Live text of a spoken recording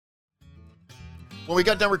When we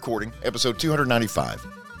got done recording episode 295,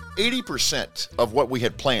 80% of what we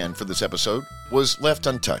had planned for this episode was left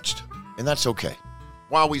untouched, and that's okay.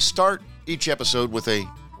 While we start each episode with a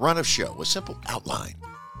run of show, a simple outline,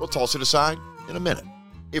 we'll toss it aside in a minute.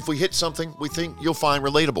 If we hit something we think you'll find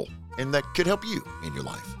relatable and that could help you in your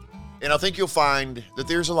life. And I think you'll find that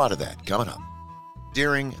there's a lot of that coming up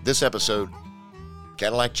during this episode,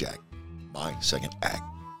 Cadillac Jack, my second act.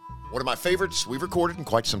 One of my favorites we've recorded in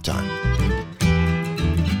quite some time.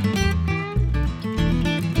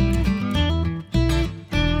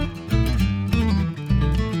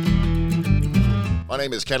 My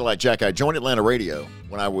name is Cadillac Jack. I joined Atlanta Radio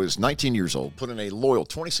when I was 19 years old, put in a loyal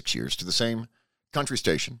 26 years to the same country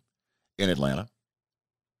station in Atlanta.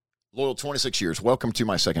 Loyal 26 years. Welcome to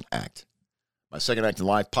my second act. My second act in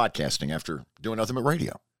live podcasting after doing nothing but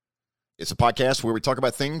radio. It's a podcast where we talk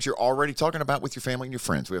about things you're already talking about with your family and your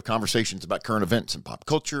friends. We have conversations about current events and pop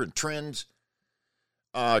culture and trends,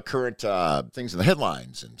 current things in the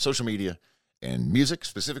headlines and social media and music,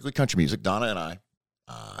 specifically country music. Donna and I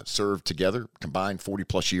served together, combined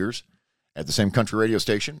 40-plus years at the same country radio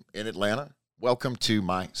station in Atlanta. Welcome to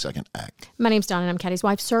my second act. My name's Donna, and I'm Caddy's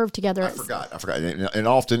wife. Served together. I forgot. And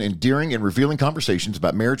often endearing and revealing conversations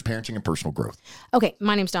about marriage, parenting, and personal growth. Okay,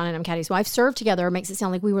 my name's Donna, and I'm Caddy's wife. Served together makes it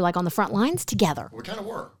sound like we were like on the front lines together. We kind of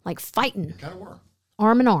were. Like fighting. We kind of were.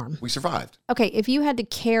 Arm in arm. We survived. Okay, if you had to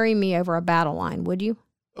carry me over a battle line, would you?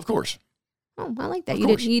 Of course. Oh, I like that. Of You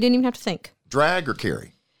course. didn't even have to think. Drag or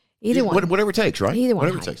carry. Either one. Whatever it takes, right? Either one.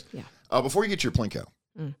 Whatever it takes. Yeah. Before you get to your Plinko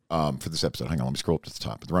for this episode, hang on, let me scroll up to the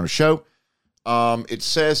top. At the run of show, it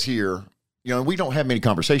says here, we don't have many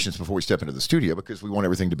conversations before we step into the studio because we want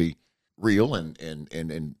everything to be real and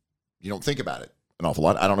you don't think about it an awful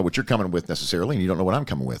lot. I don't know what you're coming with necessarily, and you don't know what I'm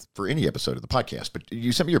coming with for any episode of the podcast, but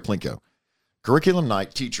you sent me your Plinko. Curriculum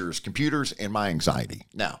night, teachers, computers, and my anxiety.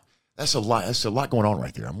 Now, that's a lot. That's a lot going on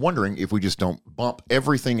right there. I'm wondering if we just don't bump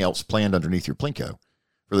everything else planned underneath your Plinko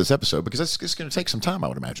for this episode, because it's going to take some time, I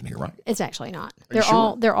would imagine, here, right? It's actually not.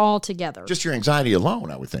 Sure? They're all together. Just your anxiety alone,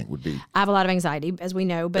 I would think, would be I have a lot of anxiety, as we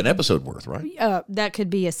know, but an episode worth, right? that could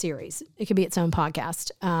be a series. It could be its own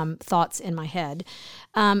podcast. Thoughts in my head,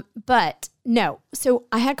 but no. So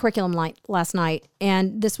I had curriculum night last night,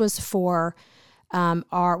 and this was for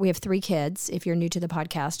we have 3 kids. If you're new to the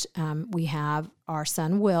podcast, we have our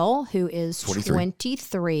son, Will, who is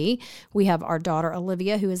 23. We have our daughter,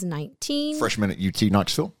 Olivia, who is 19. Freshman at UT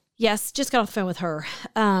Knoxville. Yes, just got off the phone with her.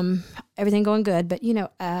 Everything going good. But,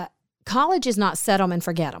 college is not set 'em and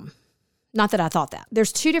forget 'em. Not that I thought that.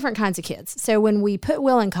 There's 2 different kinds of kids. So when we put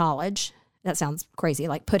Will in college, that sounds crazy,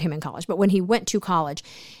 like put him in college. But when he went to college,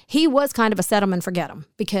 he was kind of a set 'em and forget 'em,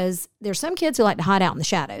 because there's some kids who like to hide out in the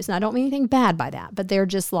shadows. And I don't mean anything bad by that, but they're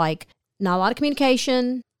just like not a lot of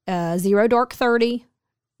communication, 0 dark 30,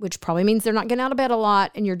 which probably means they're not getting out of bed a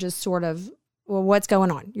lot. And you're just sort of, well, what's going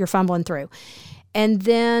on? You're fumbling through. And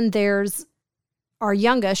then there's our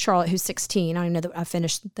youngest, Charlotte, who's 16. I know that I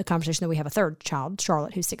finished the conversation that we have a third child,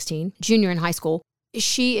 Charlotte, who's 16, junior in high school.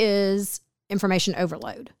 She is information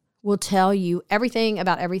overload. Will tell you everything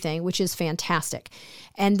about everything, which is fantastic.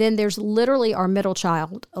 And then there's literally our middle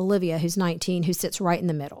child, Olivia, who's 19, who sits right in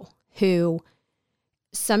the middle, who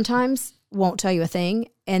sometimes won't tell you a thing.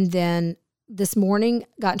 And then this morning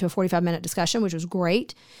got into a 45-minute discussion, which was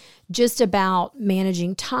great, just about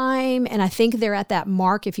managing time. And I think they're at that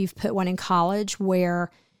mark, if you've put one in college,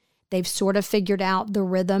 where they've sort of figured out the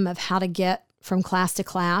rhythm of how to get from class to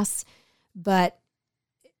class, but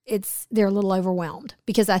they're a little overwhelmed,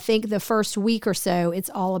 because I think the first week or so, it's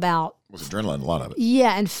all about Was adrenaline, a lot of it.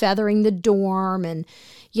 Yeah, and feathering the dorm and,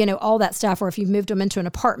 all that stuff, or if you've moved them into an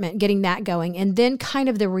apartment, getting that going. And then kind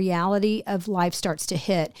of the reality of life starts to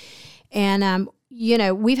hit. And,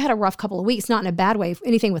 we've had a rough couple of weeks, not in a bad way,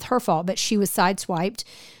 anything with her fault, but she was sideswiped.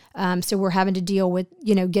 So we're having to deal with,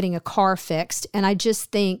 getting a car fixed. And I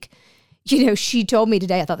just think, she told me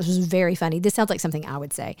today, I thought this was very funny. This sounds like something I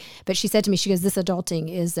would say, but she said to me, she goes, this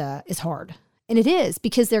adulting is hard. And it is,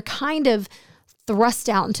 because they're kind of thrust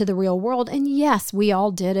out into the real world. And yes, we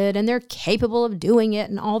all did it, and they're capable of doing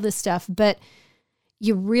it and all this stuff, but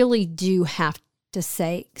you really do have to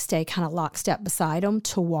stay kind of lockstep beside them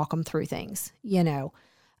to walk them through things,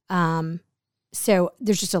 So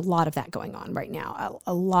there's just a lot of that going on right now,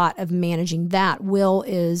 a lot of managing that. Will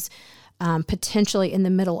is potentially in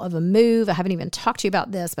the middle of a move. I haven't even talked to you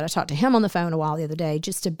about this, but I talked to him on the phone a while the other day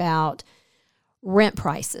just about rent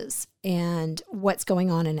prices and what's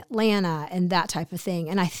going on in Atlanta and that type of thing.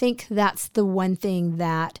 And I think that's the one thing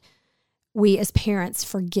that we as parents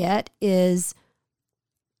forget is,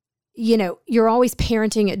 you're always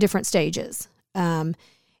parenting at different stages. And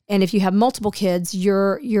if you have multiple kids,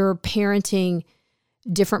 you're parenting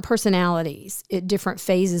different personalities at different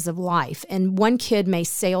phases of life. And one kid may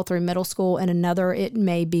sail through middle school and another, it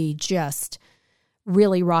may be just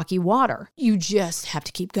really rocky water. You just have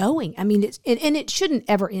to keep going. I mean, and it shouldn't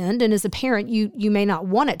ever end. And as a parent, you may not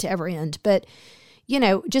want it to ever end, but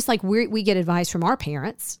just like we get advice from our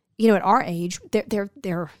parents, at our age,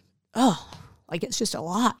 they're like it's just a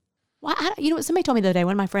lot. Well, somebody told me the other day,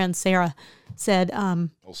 one of my friends, Sarah, said,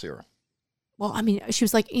 Sarah. Well, I mean, she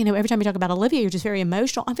was like, every time you talk about Olivia, you're just very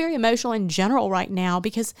emotional. I'm very emotional in general right now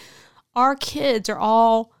because our kids are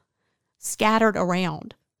all scattered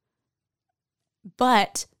around.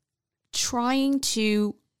 But trying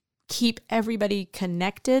to keep everybody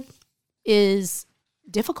connected is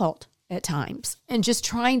difficult at times. And just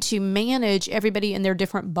trying to manage everybody in their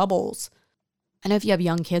different bubbles. I know if you have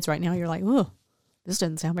young kids right now, you're like, oh, this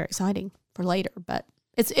doesn't sound very exciting for later, but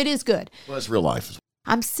it is good. Well, it's real life.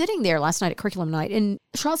 I'm sitting there last night at curriculum night, and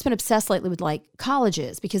Charlotte's been obsessed lately with like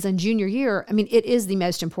colleges because in junior year, I mean, it is the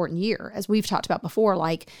most important year. As we've talked about before,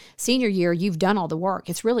 like senior year, you've done all the work.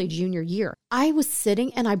 It's really junior year. I was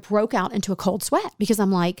sitting and I broke out into a cold sweat because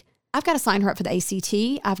I'm like, I've got to sign her up for the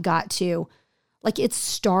ACT. I've got to, like, it's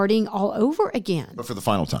starting all over again. But for the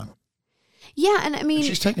final time. Yeah, and I mean,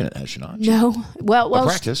 she's taken it, has she not? No, well, a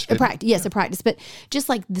practice, a practice, but just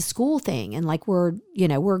like the school thing, and like we're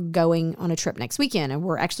going on a trip next weekend, and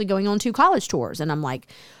we're actually going on 2 college tours, and I'm like,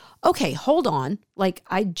 okay, hold on, like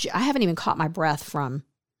I haven't even caught my breath from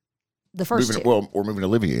the first 2. Well, we're moving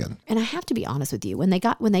Olivia in, and I have to be honest with you, when they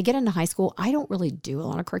get into high school, I don't really do a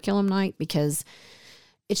lot of curriculum night because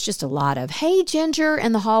it's just a lot of, hey, Ginger,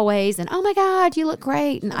 in the hallways, and oh my God, you look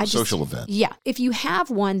great. And social event. Yeah. If you have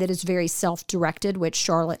one that is very self-directed, which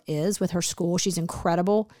Charlotte is with her school, she's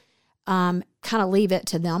incredible, kind of leave it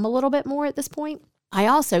to them a little bit more at this point. I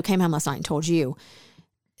also came home last night and told you,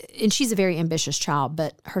 and she's a very ambitious child,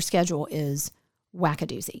 but her schedule is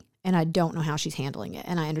wackadoozy, and I don't know how she's handling it.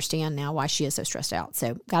 And I understand now why she is so stressed out.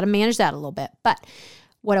 So got to manage that a little bit. But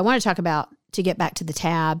what I want to talk about, to get back to the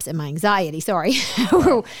tabs and my anxiety, sorry,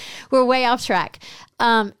 we're way off track,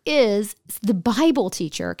 is the Bible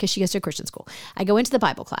teacher, because she goes to a Christian school. I go into the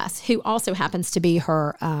Bible class, who also happens to be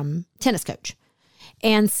her tennis coach.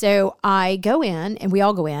 And so I go in, and we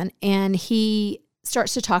all go in, and he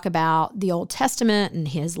starts to talk about the Old Testament and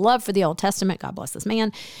his love for the Old Testament. God bless this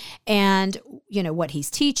man. And, what he's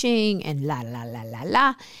teaching and la, la, la, la,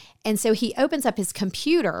 la. And so he opens up his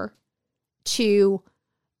computer to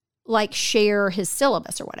like share his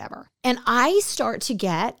syllabus or whatever. And I start to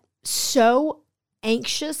get so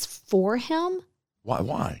anxious for him.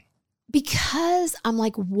 Why? Because I'm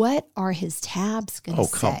like, what are his tabs going to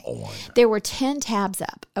say? Oh, come on. There were 10 tabs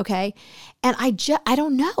up, okay? And I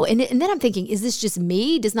don't know. And then I'm thinking, is this just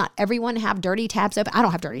me? Does not everyone have dirty tabs open? I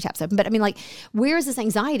don't have dirty tabs open. But I mean, like, where is this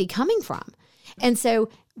anxiety coming from? And so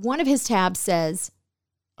one of his tabs says...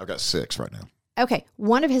 I've got 6 right now. Okay,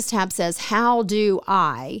 one of his tabs says, how do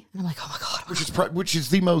I... And I'm like, oh my God. Which is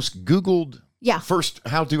the most Googled... Yeah. First,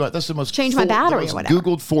 how do I... That's the most... Change my battery or whatever.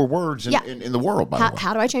 Googled 4 words in the world, by the way.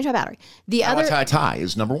 How do I change my battery? The other... Tie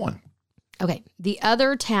is number 1. Okay, the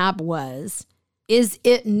other tab was, is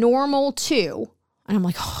it normal to... And I'm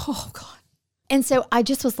like, oh God. And so I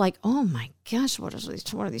just was like, oh my gosh, what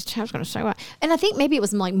are these tabs going to say? And I think maybe it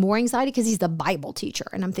was like more anxiety because he's the Bible teacher.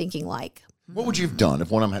 And I'm thinking like... What would you have done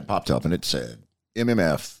if one of them had popped up and it said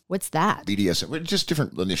MMF? What's that? BDSM, just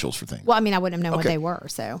different initials for things. Well, I mean, I wouldn't have known what they were,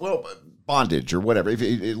 so. Well, bondage or whatever,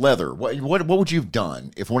 leather. What would you have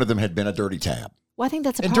done if one of them had been a dirty tab? Well, I think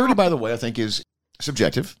that's a problem. And dirty, by the way, I think is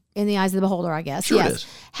subjective. In the eyes of the beholder, I guess. Sure yes. It is.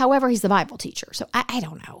 However, he's the Bible teacher, so I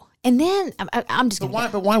don't know. And then I'm just going to...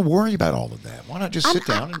 But why worry about all of that? Why not just sit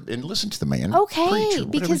down and listen to the man? Okay,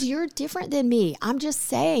 because you're different than me. I'm just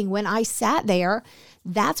saying, when I sat there,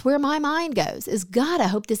 that's where my mind goes, is God, I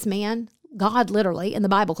hope this man, God literally in the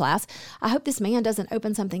Bible class, I hope this man doesn't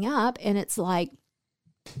open something up and it's like,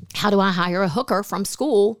 how do I hire a hooker from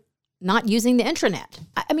school not using the intranet?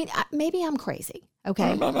 I mean, maybe I'm crazy.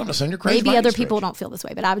 Okay. I'm not saying you're crazy. Maybe other people don't feel this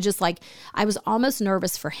way, but I was just like, I was almost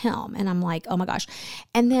nervous for him. And I'm like, oh my gosh.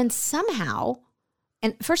 And then somehow,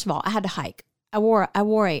 and first of all, I had to hike. I wore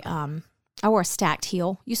a stacked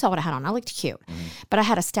heel. You saw what I had on. I looked cute, but I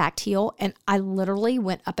had a stacked heel and I literally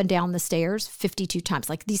went up and down the stairs 52 times.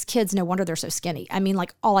 Like, these kids, no wonder they're so skinny. I mean,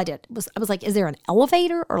 like, all I did was, I was like, is there an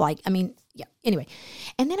elevator? Or like, I mean, yeah, anyway.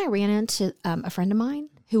 And then I ran into a friend of mine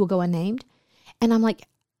who will go unnamed. And I'm like,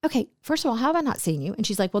 okay, first of all, how have I not seen you? And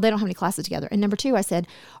she's like, well, they don't have any classes together. And number 2, I said,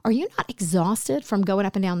 are you not exhausted from going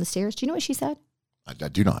up and down the stairs? Do you know what she said? I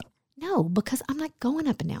do not. No, because I'm not going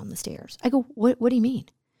up and down the stairs. I go, what do you mean?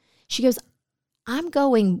 She goes, I'm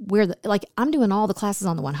going I'm doing all the classes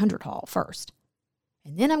on the 100 hall first.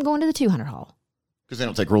 and then I'm going to the 200 hall. Because they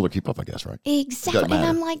don't take roller keep up, I guess, right? Exactly. And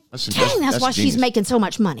I'm like, That's why genius. she's making so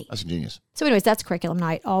much money. That's genius. So anyways, that's curriculum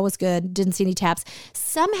night. All was good. Didn't see any taps.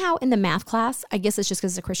 Somehow in the math class, I guess it's just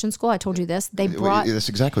because it's a Christian school. I told you this. They brought. That's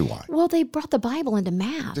exactly why. Well, they brought the Bible into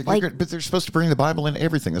math. But they're supposed to bring the Bible into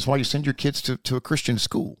everything. That's why you send your kids to a Christian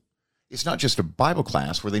school. It's not just a Bible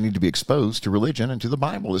class where they need to be exposed to religion and to the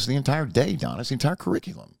Bible. It's the entire day, Donna. It's the entire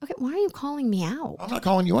curriculum. Okay, why are you calling me out? I'm not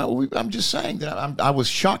calling you out. I'm just saying that I was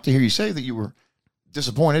shocked to hear you say that you were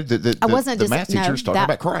disappointed that the math teacher is talking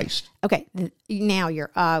about Christ. Okay, now you're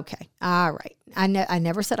okay. All right. I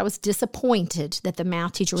never said I was disappointed that the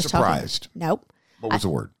math teacher was surprised. Nope. What was the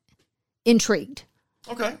word? Intrigued.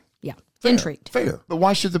 Okay. Yeah. Fair, intrigued. Fair. But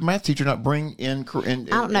why should the math teacher not bring in I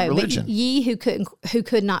don't know. religion? But ye who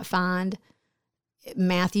could not find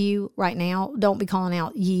Matthew right now, don't be calling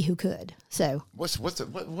out ye who could. So what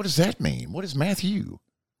does that mean? What is Matthew?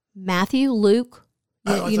 Matthew, Luke.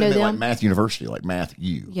 You know them? Like Math University, like Math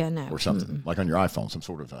U. Yeah, no. Or something, like on your iPhone, some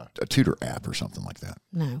sort of a tutor app or something like that.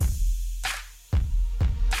 No.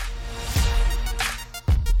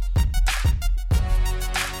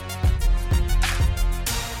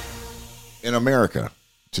 In America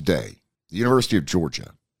today, the University of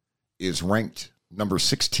Georgia is ranked number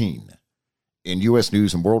 16 in U.S.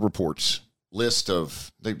 News and World Report's list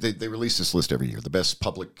of, they release this list every year, the best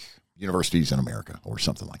public universities in America or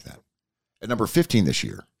something like that. At number 15 this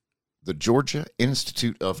year, the Georgia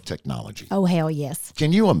Institute of Technology. Oh, hell yes.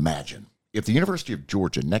 Can you imagine if the University of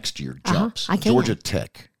Georgia next year jumps Georgia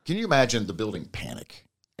Tech? Can you imagine the building panic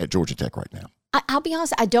at Georgia Tech right now? I'll be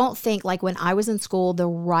honest, I don't think, like when I was in school, the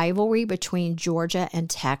rivalry between Georgia and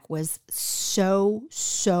Tech was so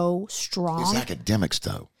strong. It's academics,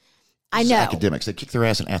 though. I know. Academics. They kick their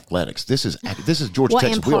ass in athletics. This is Georgia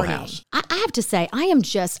Tech's wheelhouse. I have to say, I am,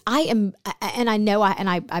 and I know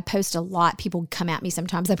I post a lot. People come at me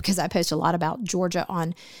sometimes because I post a lot about Georgia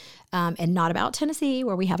on, and not about Tennessee,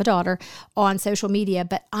 where we have a daughter, on social media.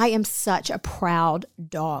 But I am such a proud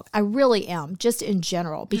dog. I really am, just in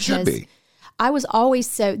general. Because you should be. I was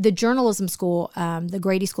always the journalism school, the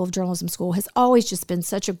Grady School of Journalism School, has always just been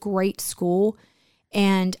such a great school.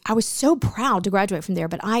 And I was so proud to graduate from there,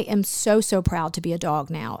 but I am so proud to be a dog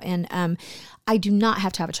now. And I do not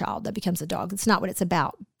have to have a child that becomes a dog. That's not what it's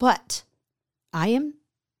about. But I am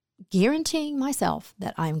guaranteeing myself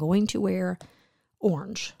that I am going to wear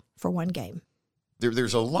orange for one game.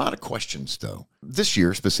 There's a lot of questions, though, this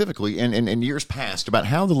year specifically and in years past about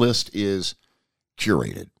how the list is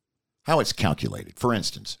curated, how it's calculated. For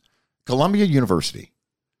instance, Columbia University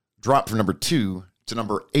dropped from number 2 to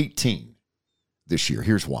number 18. This year.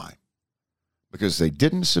 Here's why. Because they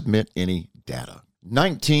didn't submit any data.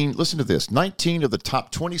 19 of the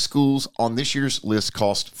top 20 schools on this year's list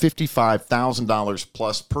cost $55,000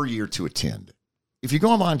 plus per year to attend. If you go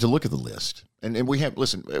online to look at the list, and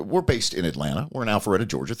we're based in Atlanta. We're in Alpharetta,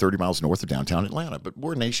 Georgia, 30 miles north of downtown Atlanta, but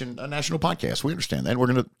we're a national podcast. We understand that. And we're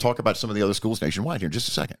going to talk about some of the other schools nationwide here in just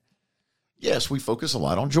a second. Yes, we focus a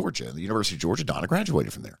lot on Georgia. The University of Georgia, Donna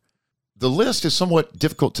graduated from there. The list is somewhat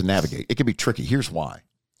difficult to navigate. It can be tricky. Here's why.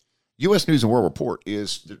 U.S. News and World Report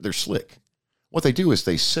they're slick. What they do is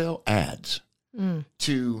they sell ads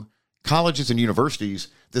to colleges and universities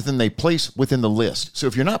that then they place within the list. So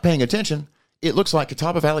if you're not paying attention, it looks like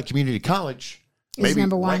Catawba Valley Community College maybe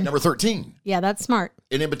number 1. Ranked number 13. Yeah, that's smart.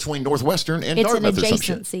 And in between Northwestern and it's Dartmouth an or some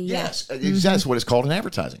shit. adjacency. Yeah. Yes, that's what it's called in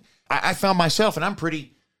advertising. I found myself, and I'm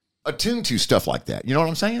pretty attuned to stuff like that. You know what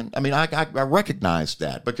I'm saying? I mean, I recognize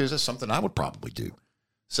that because that's something I would probably do.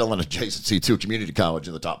 Sell an adjacency to a community college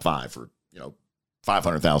in the top 5 for,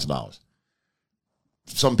 $500,000.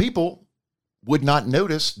 Some people would not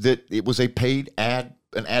notice that it was a paid ad,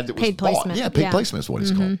 an ad that was paid bought. Placement. Yeah, paid placement is what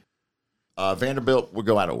it's called. Vanderbilt, we'll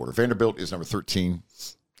go out of order. Vanderbilt is number 13.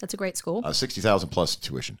 That's a great school. 60,000 plus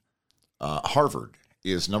tuition. Harvard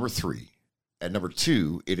is number 3. At number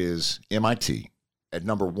 2, it is MIT. At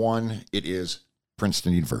number 1, it is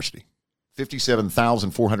Princeton University.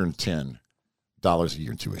 $57,410 a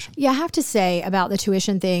year in tuition. Yeah, I have to say about the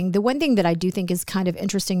tuition thing, the one thing that I do think is kind of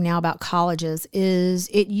interesting now about colleges is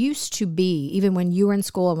it used to be, even when you were in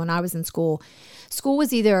school and when I was in school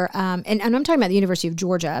was either, and I'm talking about the University of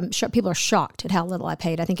Georgia. I'm sure people are shocked at how little I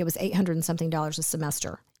paid. I think it was $800 and something a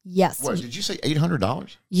semester. Yes. What, did you say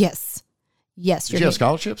 $800? Yes. Did you have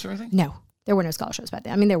scholarships or anything? No. There were no scholarships back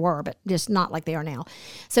then. I mean, there were, but just not like they are now.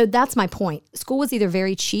 So that's my point. School was either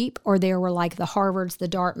very cheap or there were like the Harvards, the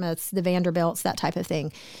Dartmouths, the Vanderbilts, that type of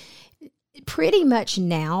thing. Pretty much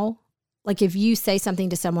now, like if you say something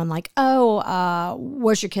to someone like,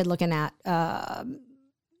 where's your kid looking at?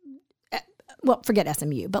 Well, forget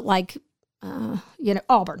SMU, but like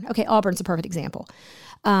Auburn. Okay, Auburn's a perfect example.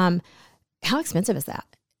 How expensive is that?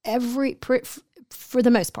 For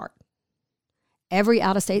the most part, every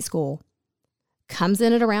out-of-state school comes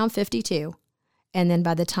in at around 52. And then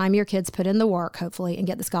by the time your kids put in the work, hopefully, and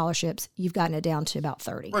get the scholarships, you've gotten it down to about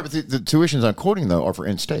 30. Right, but the tuitions I'm quoting, though, are for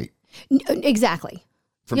in-state. Exactly.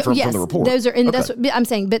 From Yes, the report. Those are, and Okay. that's what I'm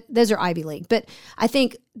saying, but those are Ivy League. But I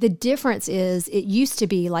think the difference is it used to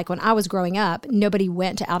be like when I was growing up, nobody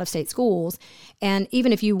went to out-of-state schools. And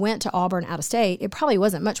even if you went to Auburn out-of-state, it probably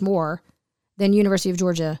wasn't much more than University of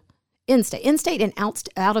Georgia in-state. In-state and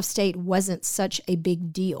out-of-state wasn't such a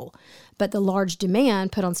big deal. But the large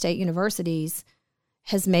demand put on state universities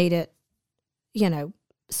has made it,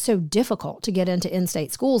 so difficult to get into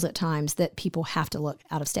in-state schools at times that people have to look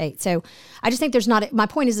out of state. So I just think my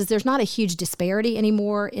point is there's not a huge disparity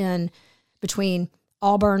anymore between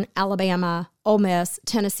Auburn, Alabama, Ole Miss,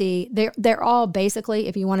 Tennessee. They're all basically,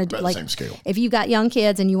 if you want to do About the same scale. if you've got young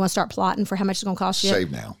kids and you want to start plotting for how much it's going to cost you,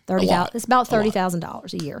 Save now. $30,000. It's about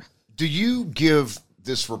 $30,000 a year. Do you give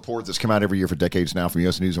this report that's come out every year for decades now from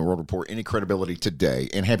U.S. News and World Report any credibility today?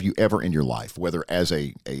 And have you ever in your life, whether as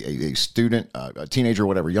a student, a teenager,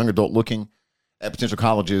 whatever, young adult looking at potential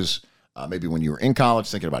colleges, maybe when you were in college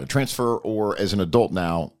thinking about a transfer, or as an adult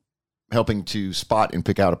now helping to spot and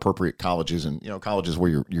pick out appropriate colleges and colleges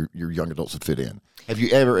where your young adults would fit in? Have you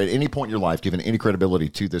ever at any point in your life given any credibility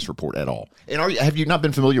to this report at all? And have you not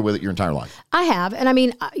been familiar with it your entire life? I have. And I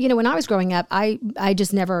mean, when I was growing up, I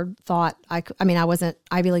just never thought I wasn't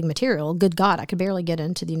Ivy League material. Good God, I could barely get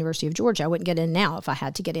into the University of Georgia. I wouldn't get in now if I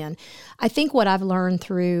had to get in. I think what I've learned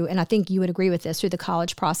through, and I think you would agree with this, through the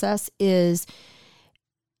college process is,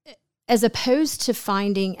 as opposed to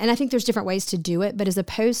finding, and I think there's different ways to do it, but as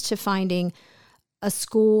opposed to finding a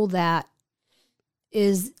school that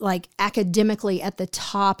is like academically at the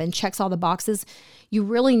top and checks all the boxes, you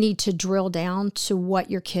really need to drill down to what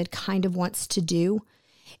your kid kind of wants to do.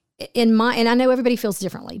 And I know everybody feels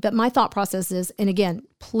differently, but my thought process is, and again,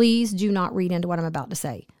 please do not read into what I'm about to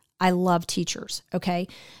say. I love teachers, okay?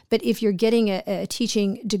 But if you're getting a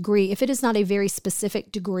teaching degree, if it is not a very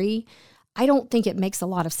specific degree, I don't think it makes a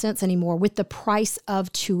lot of sense anymore with the price of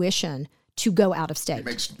tuition to go out of state. It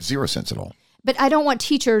makes zero sense at all. But I don't want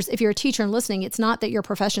teachers, if you're a teacher and listening, it's not that your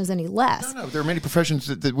profession is any less. No, there are many professions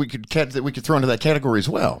that we could throw into that category as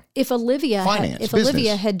well. If Olivia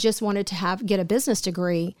Business. had just wanted to get a business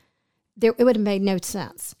degree, it would have made no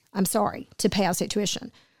sense. I'm sorry, to pay out state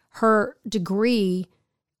tuition. Her degree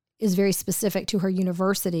is very specific to her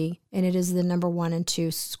university, and it is the number 1 and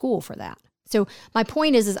 2 school for that. So my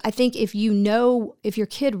point is I think if your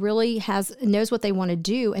kid really knows what they want to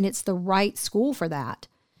do and it's the right school for that,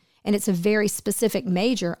 and it's a very specific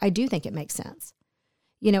major, I do think it makes sense.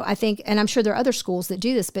 I think, and I'm sure there are other schools that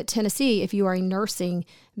do this, but Tennessee, if you are a nursing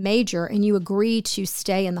major and you agree to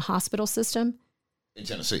stay in the hospital system In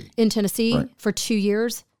Tennessee. Right. For 2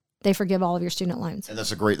 years, they forgive all of your student loans. And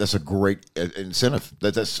that's a great incentive.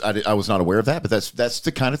 I was not aware of that, but that's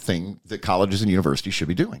the kind of thing that colleges and universities should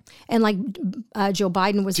be doing. And like Jill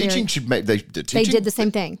Biden was teaching there. They did the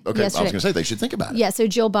same thing. Okay, yesterday. I was going to say they should think about it. Yeah, so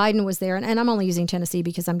Jill Biden was there, and I'm only using Tennessee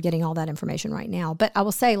because I'm getting all that information right now. But I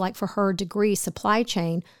will say, like for her degree, supply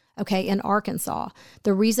chain, okay, in Arkansas,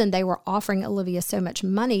 the reason they were offering Olivia so much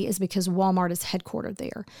money is because Walmart is headquartered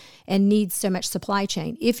there and needs so much supply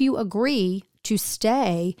chain. If you agree to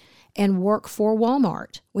stay and work for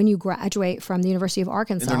Walmart when you graduate from the University of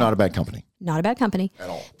Arkansas, And they're not a bad company. Not a bad company. At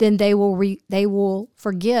all. Then they will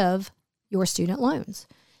forgive your student loans.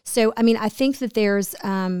 So, I mean, I think that there's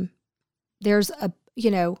a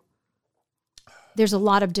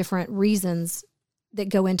lot of different reasons that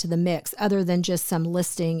go into the mix other than just some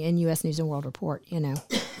listing in U.S. News and World Report,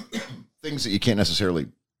 Things that you can't necessarily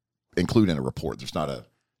include in a report. There's not a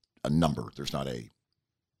number.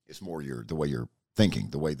 It's more the way you're thinking,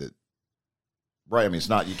 the way that, right? I mean, it's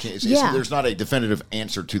not, you can't, there's not a definitive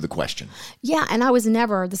answer to the question. Yeah. And this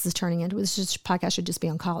podcast should just be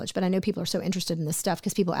on college, but I know people are so interested in this stuff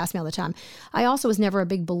because people ask me all the time. I also was never a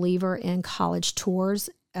big believer in college tours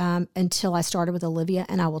until I started with Olivia.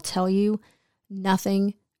 And I will tell you,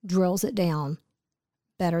 nothing drills it down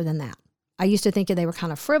better than that. I used to think that they were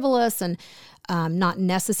kind of frivolous and not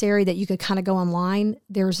necessary, that you could kind of go online.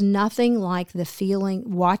 There's nothing like the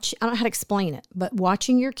feeling, I don't know how to explain it, but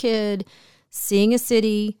watching your kid, seeing a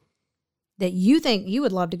city that you think you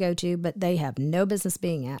would love to go to, but they have no business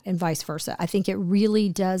being at, and vice versa. I think it really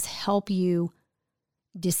does help you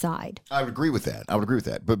decide. I would agree with that.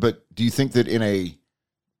 But do you think that in a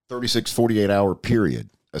 36, 48-hour period,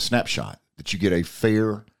 a snapshot, that you get a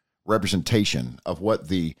fair representation of what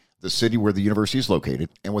the city where the university is located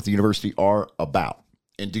and what the university are about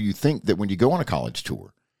And do you think that when you go on a college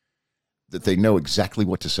tour, that they know exactly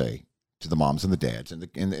what to say to the moms and the dads and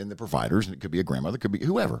the providers, and it could be a grandmother, it could be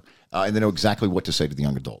whoever, and they know exactly what to say to the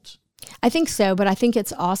young adults? I think so, but I think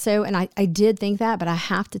it's also, and I did think that, but I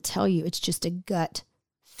have to tell you, it's just a gut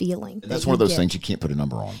feeling. And that's one of those things you can't put a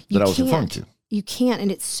number on that I was referring to. You can't,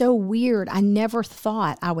 and it's so weird. I never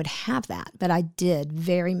thought I would have that, but I did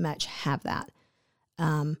very much have that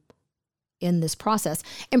in this process.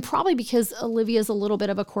 And probably because Olivia's a little bit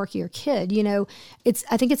of a quirkier kid, you know,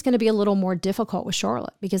 I think it's going to be a little more difficult with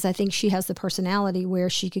Charlotte because I think she has the personality where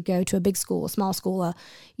she could go to a big school, a small school,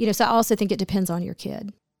 you know, so I also think it depends on your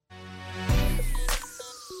kid.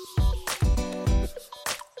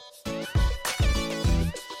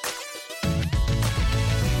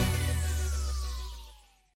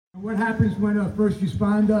 What happens when a first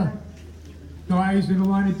responder dies in the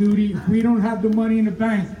line of duty? If we don't have the money in the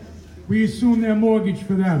bank, we assume their mortgage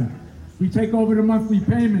for them. We take over the monthly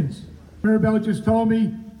payments. Maribel just told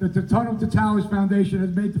me that the Tunnel to Towers Foundation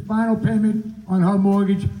has made the final payment on her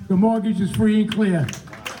mortgage. The mortgage is free and clear.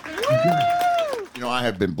 You know, I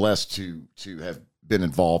have been blessed to have been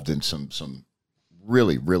involved in some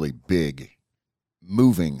really, really big,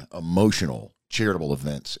 moving, emotional, charitable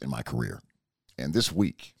events in my career. And this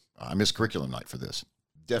week, I missed curriculum night for this.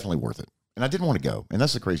 Definitely worth it. And I didn't want to go. And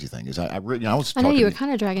that's the crazy thing is I know you were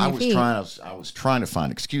kind of dragging your feet. I was trying to find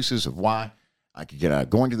excuses of why I could get out of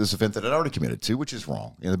going to this event that I'd already committed to, which is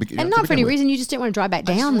wrong. And not for any reason. You just didn't want to drive back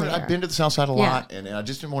down there. I've been to the South Side a lot, and I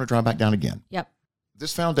just didn't want to drive back down again. Yep.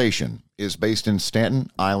 This foundation is based in Staten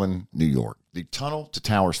Island, New York, the Tunnel to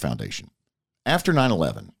Towers Foundation. After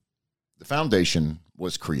 9/11, the foundation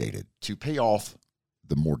was created to pay off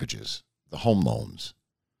the mortgages, the home loans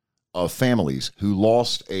of families who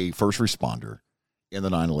lost a first responder in the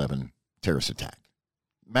 9/11 terrorist attack.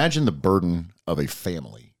 Imagine the burden of a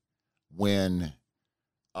family when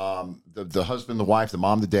the husband, the wife, the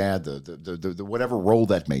mom, the dad, the whatever role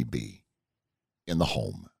that may be in the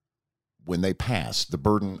home, when they pass, the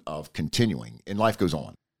burden of continuing, and life goes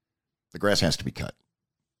on. The grass has to be cut.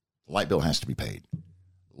 The light bill has to be paid.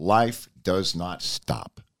 Life does not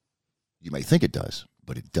stop. You may think it does,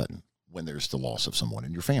 but it doesn't. When there's the loss of someone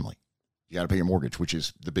in your family, you got to pay your mortgage, which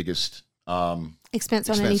is the biggest expense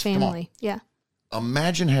on any family. Yeah.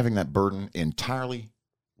 Imagine having that burden entirely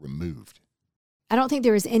removed. I don't think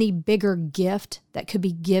there is any bigger gift that could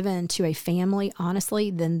be given to a family,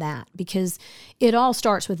 honestly, than that, because it all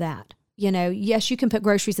starts with that. You know, yes, you can put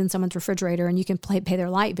groceries in someone's refrigerator and you can pay their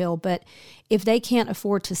light bill, but if they can't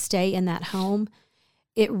afford to stay in that home,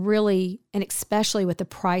 it really, and especially with the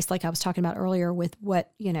price, like I was talking about earlier, with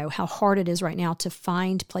what, you know, how hard it is right now to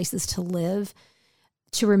find places to live,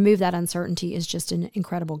 to remove that uncertainty is just an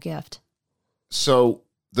incredible gift. So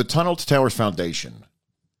the Tunnel to Towers Foundation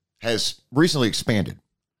has recently expanded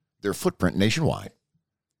their footprint nationwide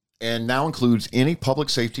and now includes any public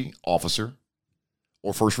safety officer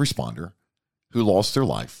or first responder who lost their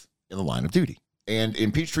life in the line of duty. And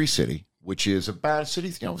in Peachtree City, which is about a city,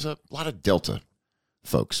 you know, there's a lot of Delta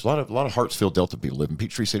folks, a lot of Hartsfield Delta people live in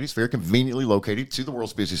Peachtree City. It's very conveniently located to the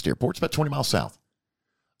world's busiest airport. It's about 20 miles south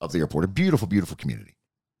of the airport. A beautiful, beautiful community.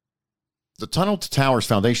 The Tunnel to Towers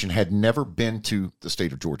Foundation had never been to the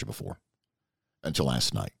state of Georgia before until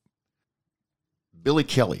last night. Billy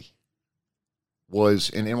Kelly was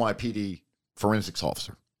an NYPD forensics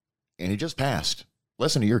officer, and he just passed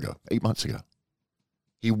less than a year ago, 8 months ago.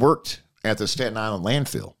 He worked at the Staten Island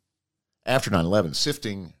landfill after 9/11,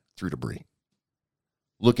 sifting through debris,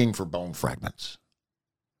 looking for bone fragments,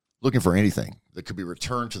 looking for anything that could be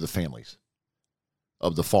returned to the families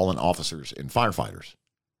of the fallen officers and firefighters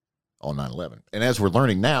on 9/11. And as we're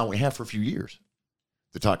learning now, we have for a few years,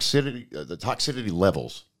 the toxicity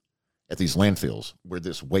levels at these landfills where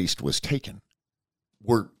this waste was taken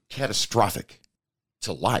were catastrophic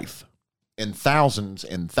to life. And thousands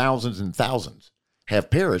and thousands and thousands have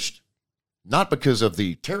perished, not because of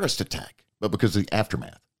the terrorist attack, but because of the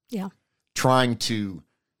aftermath. Yeah. Trying to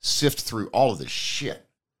sift through all of this shit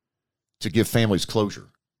to give families closure.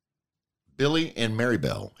 Billy and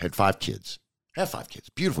Maribel had 5 kids. Have 5 kids.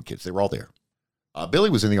 Beautiful kids. They were all there. Billy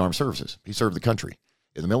was in the armed services. He served the country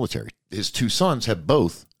in the military. His 2 sons have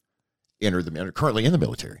both entered currently in the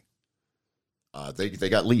military. They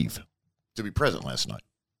got leave to be present last night.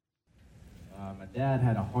 My dad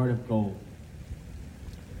had a heart of gold.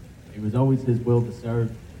 It was always his will to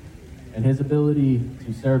serve, and his ability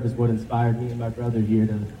to serve is what inspired me and my brother here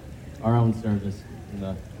to our own service, and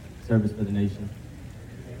the service for the nation.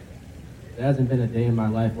 There hasn't been a day in my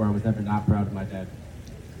life where I was never not proud of my dad.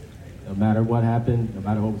 No matter what happened, no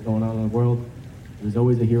matter what was going on in the world, he was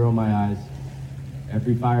always a hero in my eyes.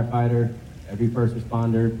 Every firefighter, Every first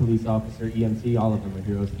responder, police officer, EMT, all of them are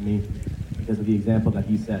heroes to me because of the example that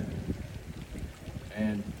he set.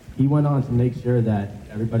 And he went on to make sure that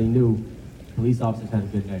everybody knew police officers had a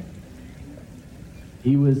good name.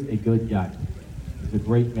 He was a good guy. He was a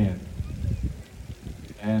great man.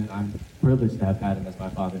 And I'm privileged to have had him as my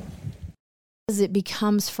father. As it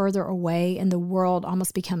becomes further away and the world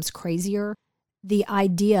almost becomes crazier, the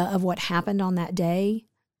idea of what happened on that day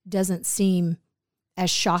doesn't seem as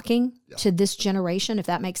shocking to this generation, if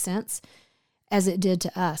that makes sense, as it did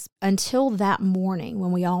to us. Until that morning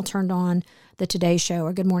when we all turned on the Today Show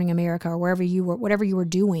or Good Morning America or wherever you were, whatever you were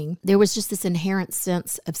doing, there was just this inherent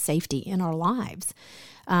sense of safety in our lives.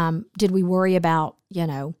 Did we worry about,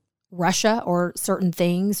 Russia or certain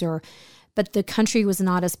things, but the country was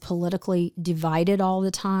not as politically divided all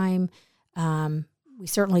the time. We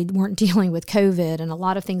certainly weren't dealing with COVID and a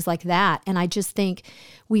lot of things like that. And I just think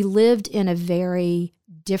we lived in a very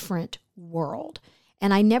different world.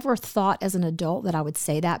 And I never thought as an adult that I would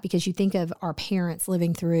say that, because you think of our parents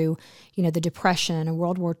living through, the Depression and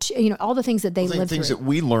World War II, all the things that they lived things through. That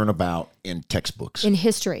we learn about in textbooks. In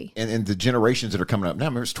history. And the generations that are coming up now,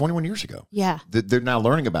 remember, it's 21 years ago. Yeah. They're now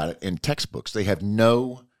learning about it in textbooks. They have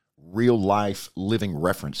no real life living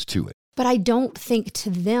reference to it. But I don't think to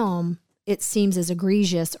them it seems as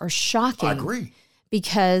egregious or shocking. I agree.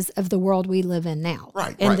 Because of the world we live in now.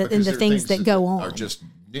 Right. And right, the things that go on. Are just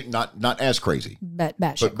not as crazy. But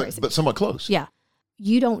batshit crazy. But somewhat close. Yeah.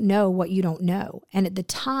 You don't know what you don't know. And at the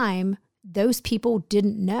time, those people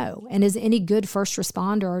didn't know. And as any good first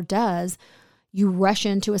responder does, you rush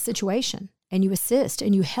into a situation and you assist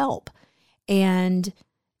and you help. And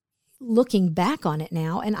looking back on it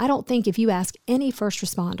now, and I don't think if you ask any first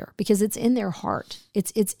responder, because it's in their heart,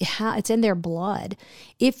 it's in their blood,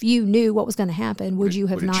 if you knew what was going to happen, would you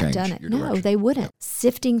have not done it? No, they wouldn't. Yeah.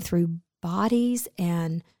 Sifting through bodies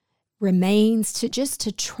and remains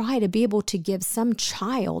to try to be able to give some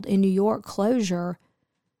child in New York closure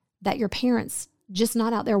that your parents just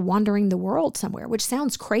not out there wandering the world somewhere, which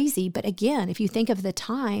sounds crazy. But again, if you think of the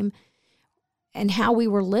time and how we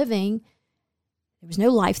were living, there was no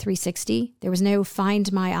Life 360. There was no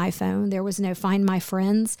Find My iPhone. There was no Find My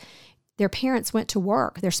Friends. Their parents went to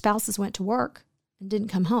work. Their spouses went to work and didn't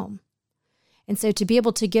come home. And so to be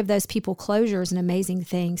able to give those people closure is an amazing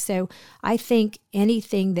thing. So I think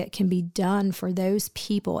anything that can be done for those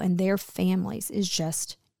people and their families is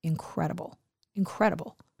just incredible.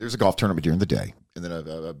 Incredible. There's a golf tournament during the day and then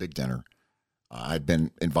a big dinner. I'd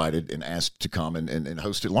been invited and asked to come and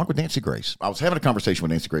host it along with Nancy Grace. I was having a conversation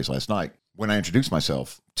with Nancy Grace last night when I introduced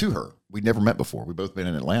myself to her. We'd never met before. We'd both been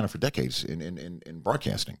in Atlanta for decades in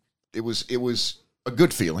broadcasting. It was a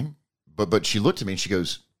good feeling, but she looked at me and she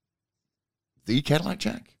goes, "The Cadillac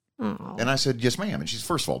Jack?" Oh. And I said, "Yes, ma'am." And she's,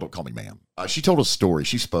 first of all, don't call me ma'am. She told a story.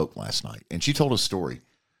 She spoke last night, and she told a story.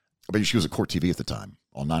 She was at Court TV at the time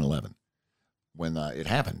on 9/11 when it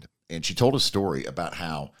happened. And she told a story about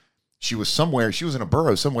how she was in a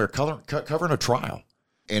borough somewhere covering a trial.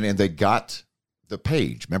 And they got the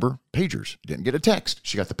page. Remember? Pagers. Didn't get a text.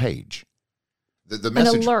 She got the page. The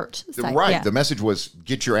message. An alert. Right. Yeah. The message was,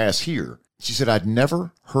 "Get your ass here." She said, "I'd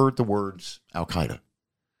never heard the words Al-Qaeda.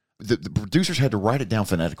 The producers had to write it down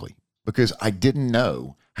phonetically because I didn't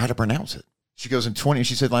know how to pronounce it." She goes,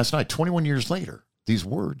 she said last night, 21 years later, these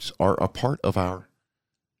words are a part of our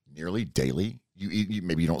nearly daily.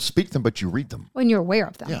 Maybe you don't speak them, but you read them. When you're aware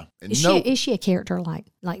of them. Yeah. And is she a character like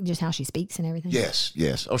just how she speaks and everything?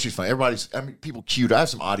 Yes. Oh, she's funny. People cued. I have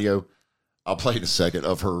some audio. I'll play in a second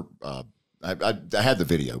of her. I had the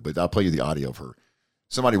video, but I'll play you the audio of her.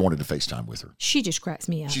 Somebody wanted to FaceTime with her. She just cracks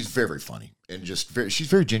me up. She's very, very funny and she's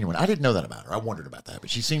very genuine. I didn't know that about her. I wondered about that, but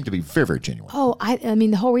she seemed to be very, very genuine. Oh, I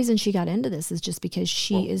mean, the whole reason she got into this is just because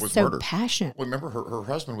she is so murdered. Passionate. Well, remember, her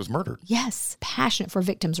husband was murdered. Yes, passionate for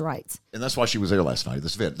victims' rights. And that's why she was there last night at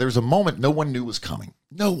this event. There was a moment no one knew was coming.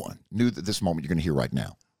 No one knew that this moment you're going to hear right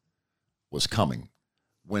now was coming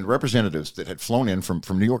when representatives that had flown in from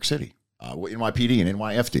New York City, NYPD and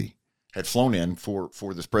NYFD, had flown in for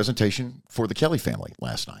this presentation for the Kelly family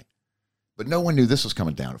last night. But no one knew this was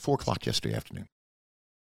coming down at 4 o'clock yesterday afternoon.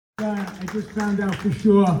 I just found out for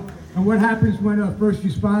sure. And what happens when a first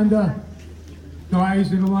responder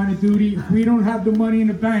dies in the line of duty? If we don't have the money in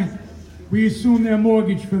the bank, we assume their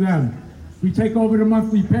mortgage for them. We take over the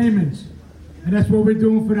monthly payments. And that's what we're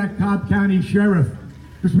doing for that Cobb County sheriff.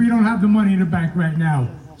 Because we don't have the money in the bank right now.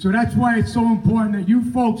 So that's why it's so important that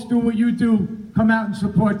you folks do what you do. Come out and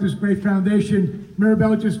support this great foundation.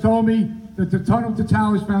 Maribel just told me that the Tunnel to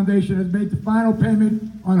Towers Foundation has made the final payment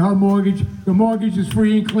on her mortgage. The mortgage is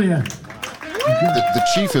free and clear. The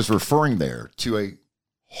chief is referring there to a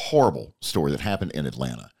horrible story that happened in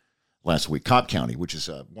Atlanta. last week. Cobb County, which is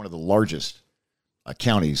one of the largest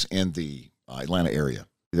counties in the Atlanta area.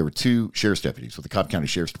 There were 2 sheriff's deputies with the Cobb County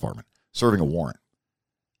Sheriff's Department serving a warrant.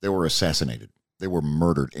 They were assassinated. They were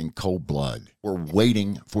murdered in cold blood. We're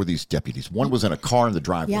waiting for these deputies. One was in a car in the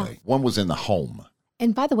driveway. Yeah. One was in the home.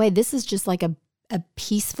 And by the way, this is just like a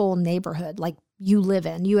peaceful neighborhood like you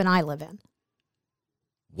and I live in.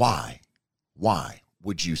 Why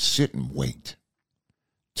would you sit and wait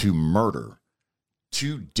to murder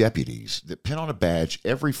 2 deputies that pin on a badge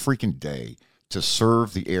every freaking day to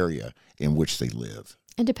serve the area in which they live?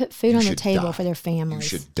 And to put food You on the should table die. for their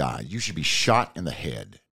families. You should die. You should be shot in the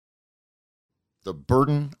head. The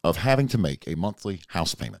burden of having to make a monthly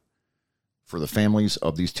house payment for the families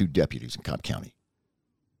of these 2 deputies in Cobb County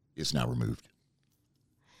is now removed.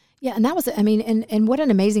 Yeah, and that was, I mean, and what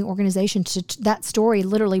an amazing organization. That story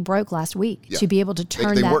literally broke last week Yeah. to be able to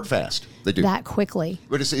turn They that work fast. They do. that quickly.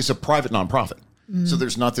 But it's a private nonprofit. So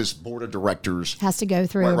there's not this board of directors. Has to go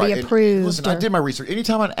through, Right. be And approved. listen, I did my research.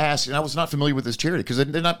 Anytime I'd asked, and I was not familiar with this charity because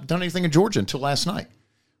they'd not done anything in Georgia until last night.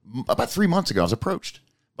 About 3 months ago, I was approached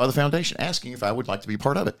by the foundation asking if I would like to be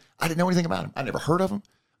part of it. I didn't know anything about them. I never heard of them.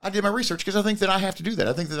 I did my research because I think that I have to do that.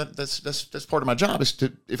 I think that's part of my job is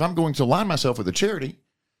to, if I'm going to align myself with a charity,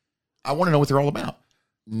 I want to know what they're all about.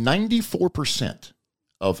 94%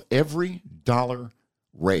 of every dollar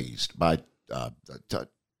raised by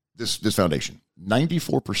this foundation,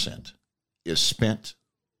 94% is spent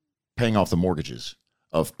paying off the mortgages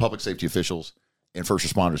of public safety officials and first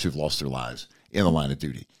responders who've lost their lives in the line of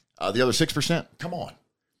duty. The other 6%, come on.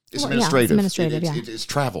 It's Well, yeah, it's administrative. administrative, It's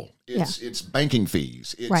travel. It's banking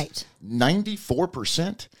fees. It's Right.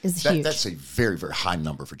 94% Is huge. That's a very, very high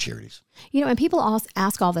number for charities. You know, and people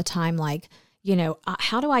ask all the time, like, you know,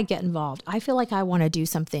 how do I get involved? I feel like I want to do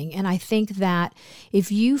something. And I think that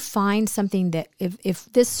if you find something that,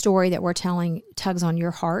 if this story that we're telling tugs on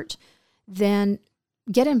your heart, then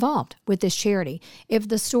get involved with this charity. If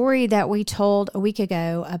the story that we told a week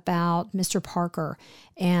ago about Mr. Parker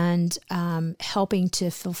and helping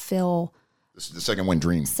to fulfill This is the Second Wind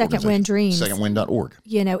Dream. Second Wind Dreams. Secondwind.org.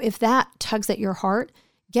 You know, if that tugs at your heart,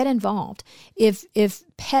 get involved. If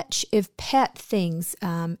pet things,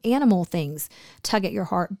 animal things tug at your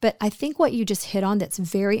heart. But I think what you just hit on that's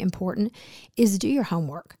very important is do your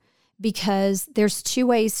homework, because there's 2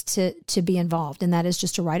 ways to be involved, and that is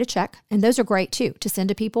just to write a check, and those are great too, to send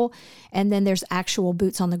to people. And then there's actual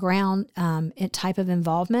boots on the ground type of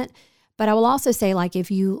involvement. But I will also say, like,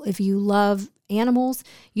 if you love animals,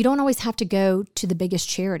 you don't always have to go to the biggest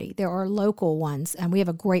charity. There are local ones, and we have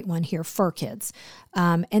a great one here, Fur Kids.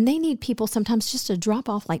 And they need people sometimes just to drop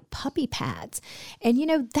off like puppy pads. And, you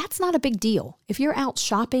know, that's not a big deal. If you're out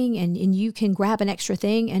shopping and you can grab an extra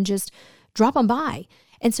thing and just drop them by.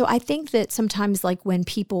 And so I think that sometimes, like, when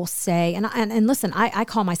people say, and listen, I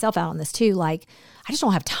call myself out on this too, like, I just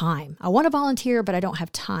don't have time. I want to volunteer, but I don't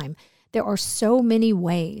have time. There are so many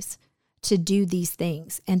ways to do these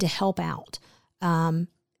things and to help out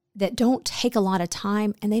that don't take a lot of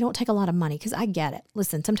time and they don't take a lot of money, because I get it.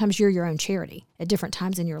 Listen, sometimes you're your own charity at different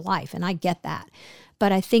times in your life, and I get that.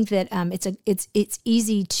 But I think that it's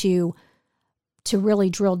easy to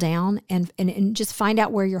really drill down and just find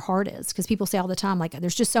out where your heart is, because people say all the time, like,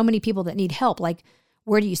 there's just so many people that need help. Like,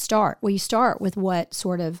 where do you start? Well, you start with what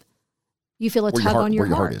sort of you feel a tug on your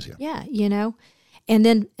heart. Where your heart is, yeah. Yeah, you know, and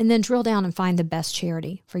then drill down and find the best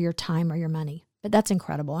charity for your time or your money. But that's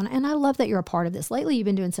incredible. And I love that you're a part of this. Lately, you've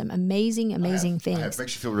been doing some amazing things. It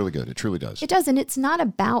makes you feel really good. It truly does. It does. And it's not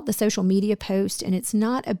about the social media post, and it's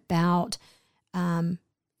not about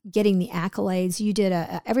getting the accolades. You did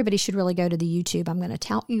everybody should really go to the YouTube. I'm going to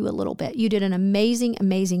tout you a little bit. You did an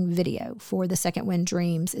amazing video for the Second Wind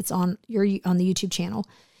Dreams. It's on the YouTube channel.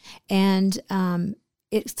 And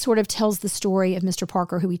it sort of tells the story of Mr.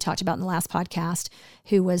 Parker, who we talked about in the last podcast,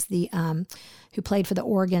 who was who played for the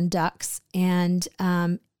Oregon Ducks. And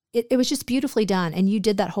it was just beautifully done. And you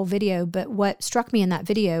did that whole video. But what struck me in that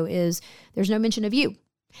video is there's no mention of you.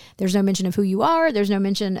 There's no mention of who you are. There's no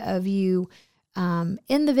mention of you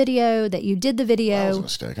in the video, that you did the video. That was a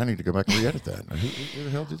mistake. I need to go back and re-edit that. Who the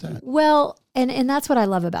hell did that? Well, and that's what I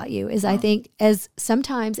love about you is I think as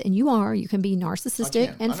sometimes, and you can be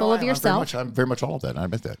narcissistic and full of yourself. I'm very much all of that. I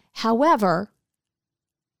admit that. However,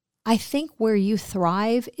 I think where you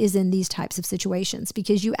thrive is in these types of situations,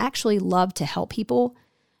 because you actually love to help people,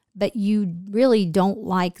 but you really don't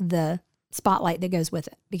like the spotlight that goes with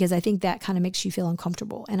it, because I think that kind of makes you feel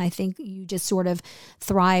uncomfortable. And I think you just sort of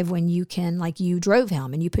thrive when you can, like, you drove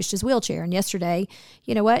him and you pushed his wheelchair. And yesterday,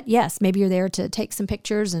 you know what? Yes, maybe you're there to take some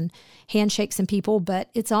pictures and handshake some people, but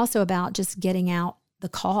it's also about just getting out the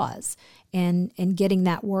cause and getting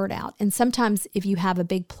that word out. And sometimes if you have a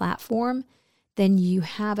big platform, then you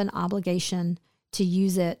have an obligation to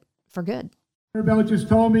use it for good. Arabella just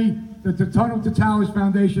told me that the Tunnel to Towers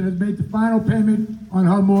Foundation has made the final payment on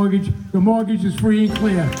her mortgage. The mortgage is free and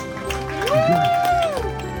clear.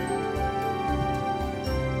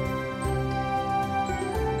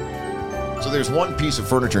 So there's one piece of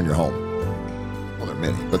furniture in your home. Well, there are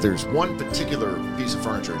many, but there's one particular piece of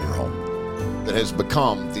furniture in your home that has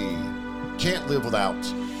become the can't live without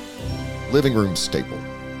living room staple.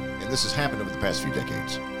 And this has happened over the past few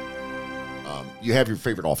decades. You have your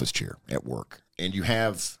favorite office chair at work, and you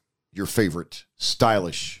have your favorite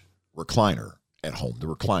stylish recliner at home. The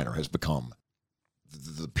recliner has become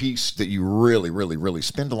the piece that you really, really, really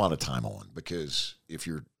spend a lot of time on, because if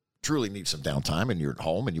you truly need some downtime and you're at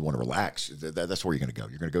home and you want to relax, that's where you're going to go.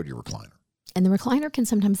 You're going to go to your recliner. And the recliner can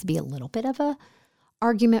sometimes be a little bit of a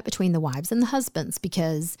argument between the wives and the husbands,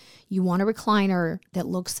 because you want a recliner that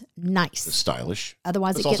looks nice. It's stylish.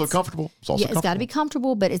 Otherwise, it's also comfortable. It's got to be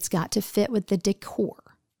comfortable, but it's got to fit with the decor.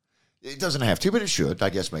 It doesn't have to, but it should, I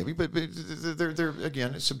guess, maybe. But they're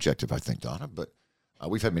again, it's subjective, I think, Donna. But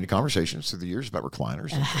we've had many conversations through the years about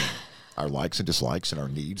recliners and our likes and dislikes and our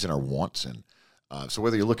needs and our wants. And so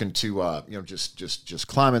whether you're looking to, just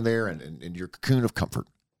climb in there and your cocoon of comfort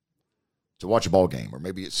to watch a ball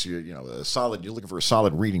you're looking for a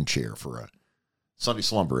solid reading chair for a Sunday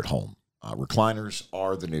slumber at home. Recliners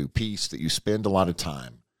are the new piece that you spend a lot of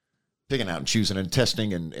time picking out and choosing and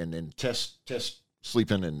testing and test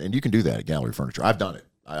sleeping. And you can do that at Gallery Furniture. I've done it.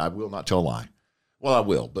 I will not tell a lie. Well, I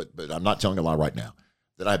will, but I'm not telling a lie right now.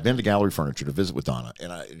 That I've been to Gallery Furniture to visit with Donna,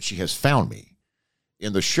 and she has found me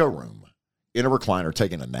in the showroom in a recliner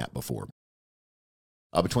taking a nap before.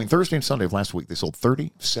 Between Thursday and Sunday of last week, they sold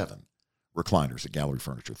 37 recliners at Gallery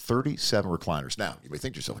Furniture. 37 recliners. Now, you may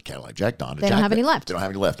think to yourself, a Cadillac Jack, Donna. They don't have any left. They don't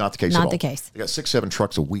have any left. Not the case at all. Not the case. They got 6-7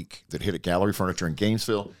 trucks a week that hit at Gallery Furniture in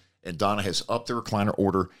Gainesville, and Donna has upped their recliner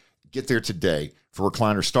order. Get there today for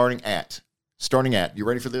recliners starting at, you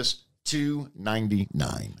ready for this?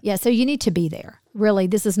 $299. Yeah, so you need to be there. Really,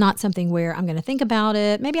 this is not something where I'm going to think about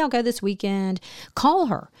it. Maybe I'll go this weekend. Call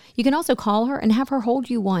her. You can also call her and have her hold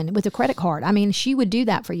you one with a credit card. I mean, she would do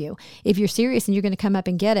that for you if you're serious and you're going to come up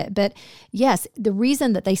and get it. But yes, the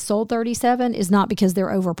reason that they sold 37 is not because they're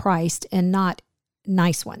overpriced and not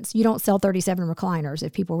nice ones. You don't sell 37 recliners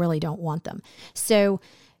if people really don't want them. So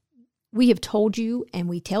we have told you, and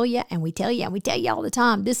we tell you, and we tell you, and we tell you all the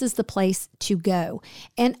time, this is the place to go.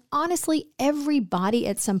 And honestly, everybody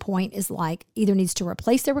at some point is like, either needs to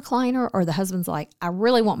replace their recliner, or the husband's like, I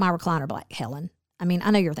really want my recliner back, Helen. I mean,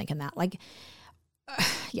 I know you're thinking that. Like,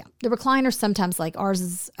 yeah, the recliner sometimes, like ours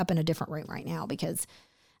is up in a different room right now because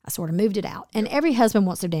I sort of moved it out. And every husband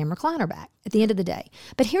wants their damn recliner back at the end of the day.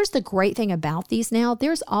 But here's the great thing about these now.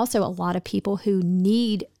 There's also a lot of people who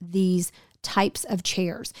need these types of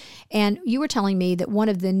chairs. And you were telling me that one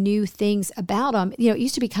of the new things about them, it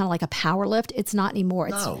used to be kind of like a power lift. It's not anymore.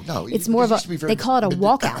 It's more of they call it a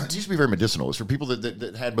walkout. It used to be very medicinal. It's for people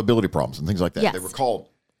that had mobility problems and things like that. Yes. They were called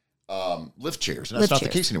lift chairs, and that's not the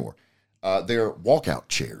case anymore. They're walkout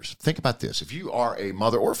chairs. Think about this. If you are a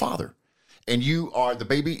mother or a father, and the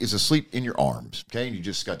baby is asleep in your arms, okay, and you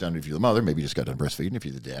just got done, if you're the mother, maybe you just got done breastfeeding. If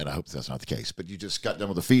you're the dad, I hope that's not the case, but you just got done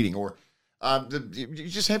with the feeding, or you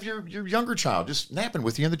just have your younger child just napping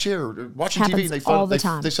with you in the chair, watching TV,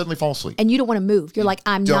 and they suddenly fall asleep. And you don't want to move. You're like,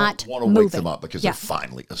 I'm not moving. Don't want to wake them up because they're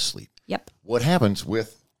finally asleep. Yep. What happens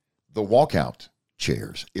with the walkout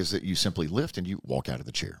chairs is that you simply lift and you walk out of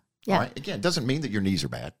the chair. Yeah. All right? Again, it doesn't mean that your knees are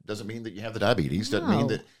bad. It doesn't mean that you have the diabetes. It doesn't mean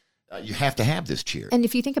that you have to have this chair. And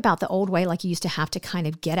if you think about the old way, like you used to have to kind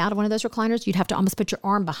of get out of one of those recliners, you'd have to almost put your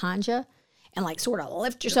arm behind you and like sort of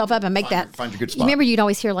lift yourself up and make find your good spot. You remember you'd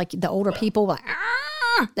always hear like the older people like,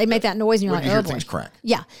 they'd make that noise and you're like, you hear things crack.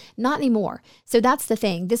 Yeah, not anymore. So that's the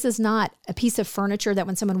thing. This is not a piece of furniture that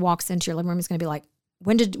when someone walks into your living room is going to be like,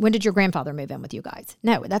 when did your grandfather move in with you guys?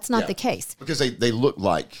 No, that's not the case. Because they look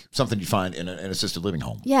like something you find in an assisted living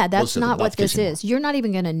home. Yeah, that's not what this is. You're not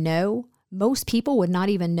even going to know. Most people would not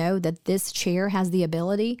even know that this chair has the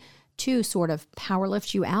ability to sort of power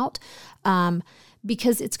lift you out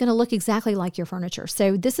because it's going to look exactly like your furniture.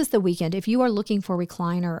 So this is the weekend. If you are looking for a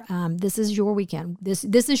recliner, this is your weekend. This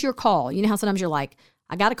is your call. You know how sometimes you're like,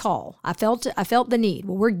 I got a call. I felt the need.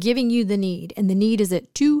 Well, we're giving you the need, and the need is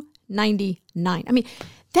at $299. I mean,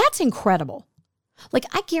 that's incredible. Like,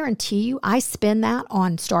 I guarantee you, I spend that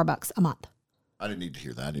on Starbucks a month. I didn't need to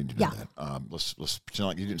hear that. I didn't need to know that. Let's pretend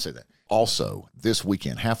like you didn't say that. Also, this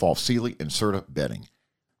weekend, half off Sealy and Serta bedding.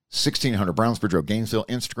 1600 Brownsbridge Road, Gainesville.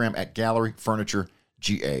 Instagram at Gallery Furniture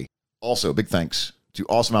GA. Also, big thanks to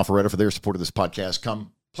Awesome Alpharetta for their support of this podcast.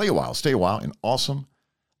 Come play a while, stay a while in Awesome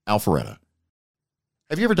Alpharetta.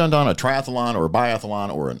 Have you ever done a triathlon or a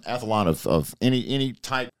biathlon or an athlon of any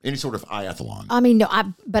type, any sort of iathlon? I mean, no,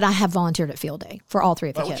 but I have volunteered at Field Day for all three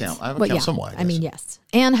of the kids. I would count some way. I mean, yes.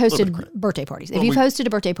 And hosted birthday parties. If you've hosted a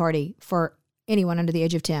birthday party for anyone under the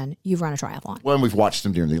age of 10, you've run a triathlon. Well, and we've watched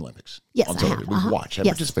them during the Olympics. Yes, on television. We've watched.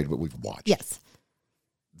 Haven't participated, but we've watched. Yes.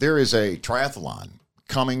 There is a triathlon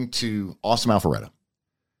coming to Awesome Alpharetta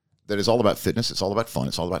that is all about fitness. It's all about fun.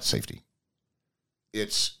 It's all about safety.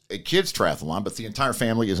 It's a kids triathlon, but the entire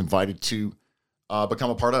family is invited to become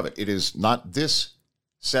a part of it. It is not this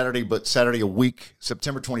Saturday, but Saturday a week.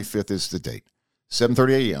 September 25th is the date.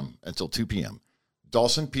 7:30 a.m. until 2 p.m.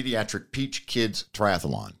 Dawson Pediatric Peach Kids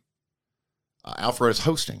Triathlon. Alpharetta is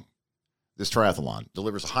hosting this triathlon.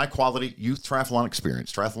 Delivers a high-quality youth triathlon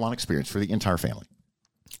experience for the entire family.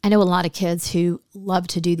 I know a lot of kids who love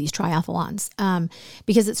to do these triathlons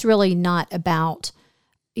because it's really not about,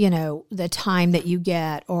 the time that you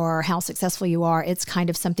get or how successful you are. It's kind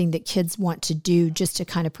of something that kids want to do just to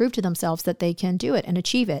kind of prove to themselves that they can do it and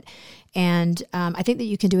achieve it. And I think that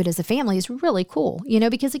you can do it as a family is really cool,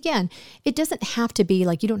 because again, it doesn't have to be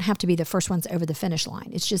like, you don't have to be the first ones over the finish line.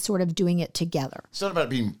 It's just sort of doing it together. It's not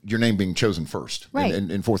about your name being chosen first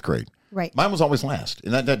in fourth grade. Right. Mine was always last,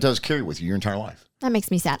 and that does carry with you your entire life. That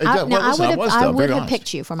makes me sad. I would have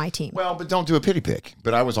picked you for my team. Well, but don't do a pity pick.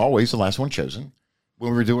 But I was always the last one chosen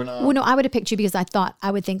when we were doing. Well, no, I would have picked you because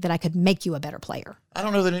I would think that I could make you a better player. I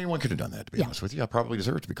don't know that anyone could have done that, to be honest with you. I probably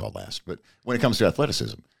deserve to be called last. But when it comes to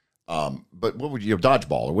athleticism, but what would you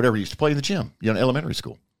dodgeball or whatever you used to play in the gym, in elementary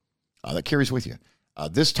school, that carries with you.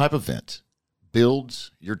 This type of event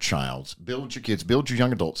builds your kids, builds your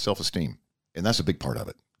young adults' self-esteem, and that's a big part of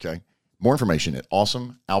it. Okay. More information at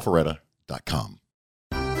awesomealpharetta.com.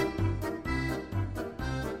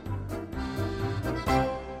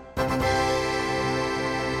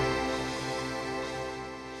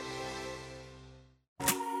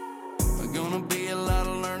 Gonna be a lot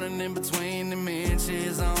of learning in between the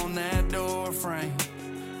inches on that door frame.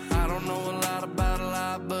 I don't know a lot about a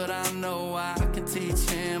lot, but I know I can teach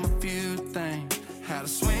him a few things. How to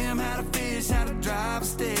swim, how to fish, how to drive a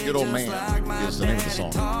stick. Good Old Man is the name of the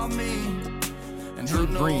song. Drew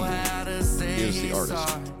Green is the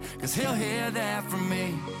artist. Cause he'll hear that from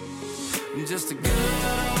me. I'm just a good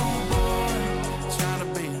old boy, trying to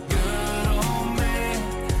be a good old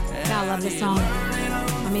man. God, I love this song.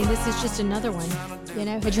 I mean, this is just another one.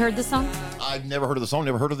 Had you heard this song? I've never heard of the song,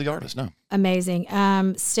 never heard of the artist, no. Amazing.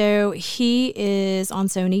 So he is on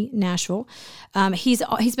Sony Nashville. He's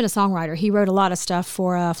been a songwriter. He wrote a lot of stuff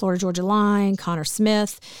for Florida Georgia Line, Connor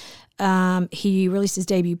Smith. He released his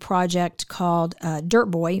debut project called Dirt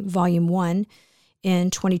Boy, Volume 1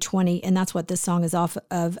 in 2020, and that's what this song is off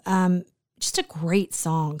of. Just a great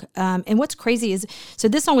song. And what's crazy is, so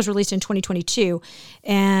this song was released in 2022,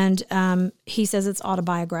 and he says it's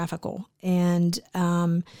autobiographical. And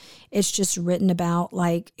it's just written about,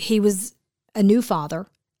 like, he was a new father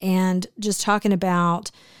and just talking about,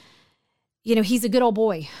 he's a good old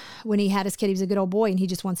boy. When he had his kid, he was a good old boy, and he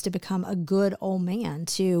just wants to become a good old man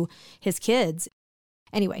to his kids.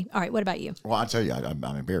 Anyway, all right, what about you? Well, I tell you, I'm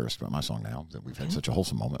embarrassed about my song now that we've had such a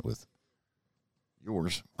wholesome moment with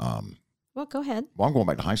yours. Well, go ahead. Well, I'm going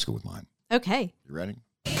back to high school with mine. Okay. You ready?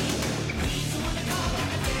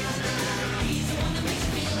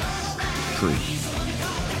 Creed.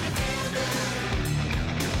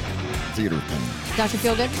 Theater of Pain. Dr.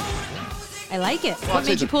 Feelgood? I like it. Well, what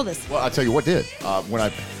made you pull this? Well, I'll tell you what did.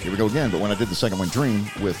 Here we go again, but when I did the second one, Dream,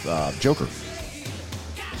 with Joker,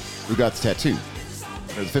 who got the tattoo.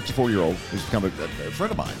 There's a 54-year-old who's become a friend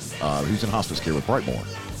of mine who's in hospice care with Brightmoor.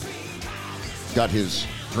 Got his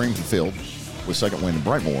dream fulfilled with Second Wind and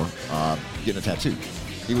Brightmoor getting a tattoo.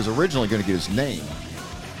 He was originally going to get his name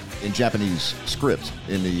in Japanese script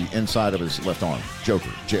in the inside of his left arm,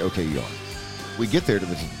 Joker, Joker. We get there to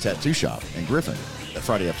the tattoo shop in Griffin that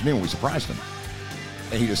Friday afternoon when we surprised him.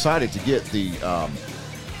 And he decided to get the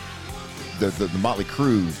Motley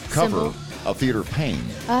Crue cover of Theater of Pain.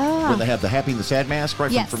 When they have the Happy and the Sad mask,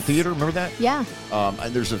 right, from Theater. Remember that? Yeah.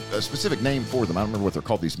 And there's a specific name for them. I don't remember what they're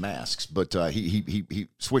called, these masks. But he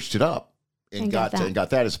switched it up and got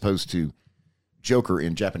that as opposed to Joker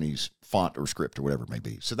in Japanese font or script or whatever it may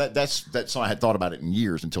be. So that's so I had thought about it in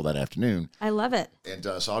years until that afternoon. I love it. And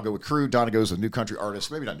so I'll go with Crew. Donna goes with new country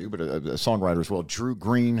artist, maybe not new, but a songwriter as well. Drew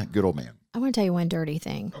Green, Good Old Man. I want to tell you one dirty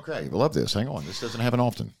thing. Okay, we love this. Hang on. This doesn't happen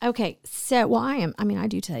often. Okay, so, I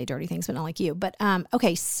do tell you dirty things, but not like you. But,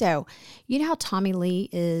 okay, so, you know how Tommy Lee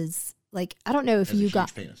is, like, I don't know if you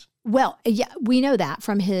got... penis. Well, yeah, we know that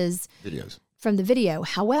from his... Videos. From the video.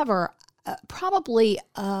 However, probably,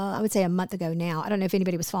 I would say a month ago now. I don't know if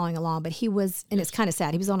anybody was following along, but he was, and it's kind of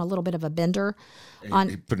sad. He was on a little bit of a bender. He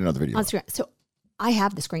put another video on Instagram. So I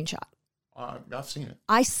have the screenshot. I've seen it.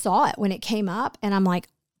 I saw it when it came up, and I'm like,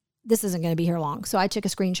 this isn't going to be here long. So I took a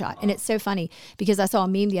screenshot, and it's so funny because I saw a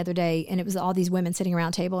meme the other day, and it was all these women sitting around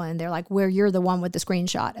a table, and they're like, where you're the one with the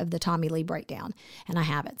screenshot of the Tommy Lee breakdown, and I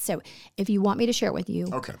have it. So if you want me to share it with you,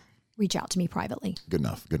 Okay. reach out to me privately. Good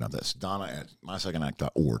enough. That's Donna at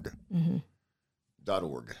mysecondact.org.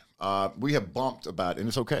 .org. We have bumped about, and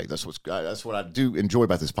it's okay. That's what I do enjoy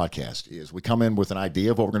about this podcast is we come in with an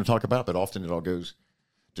idea of what we're going to talk about, but often it all goes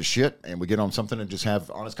to shit, and we get on something and just have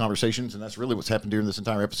honest conversations, and that's really what's happened during this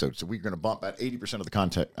entire episode. So we're going to bump about 80% of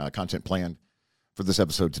the content planned for this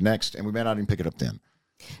episode to next, and we may not even pick it up then.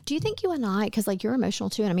 Do you think you and I, because like you're emotional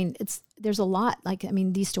too, and I mean, there's a lot, like, I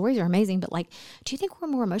mean, these stories are amazing, but like, do you think we're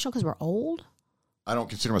more emotional because we're old? I don't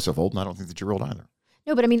consider myself old, and I don't think that you're old either.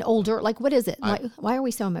 No, but I mean, older, like, what is it? Why are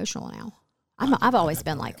we so emotional now? I've always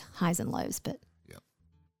been like highs and lows, but.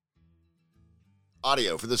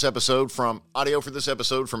 Audio for this episode from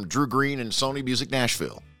Drew Green and Sony Music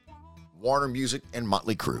Nashville, Warner Music, and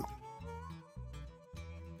Motley Crue.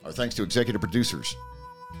 Our thanks to executive producers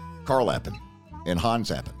Carl Appen and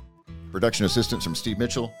Hans Appen. Production assistants from Steve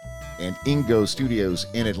Mitchell and Ingo Studios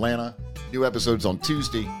in Atlanta. New episodes on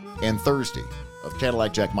Tuesday and Thursday of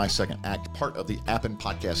Cadillac Jack, My Second Act, part of the Appen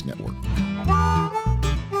Podcast Network.